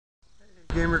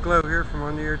Gamer Glow here from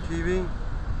On the Air TV.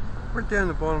 We're down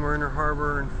the Baltimore Inner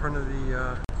Harbor in front of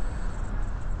the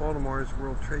Baltimore's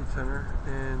World Trade Center,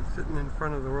 and sitting in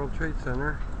front of the World Trade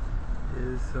Center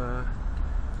is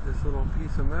this little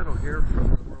piece of metal here from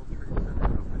the World Trade Center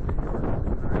up in New York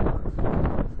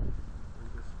on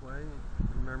display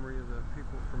in memory of the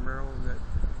people from Maryland that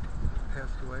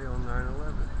passed away on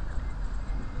 9/11.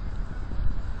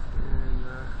 And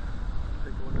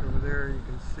take a look over there, you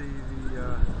can see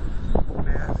the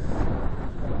mast, the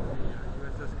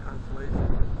USS Constellation.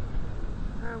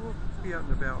 We'll be out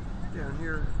and about down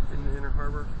here in the Inner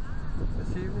Harbor this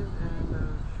evening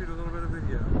and shoot a little bit of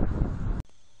video.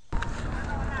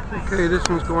 Okay, this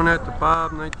one's going out to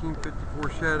Bob, 1954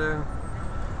 Shadow.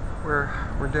 We're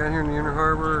down here in the Inner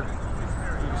Harbor.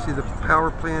 You can see the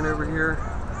power plant over here.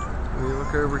 When you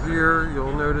look over here,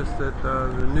 you'll notice that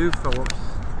the new Phillips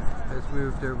has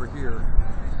moved over here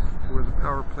to where the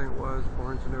power plant was.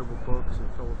 Barnes & Noble Books and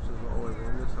Phillips is all over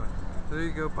on this side. So there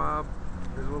you go, Bob.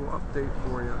 There's a little update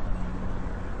for you.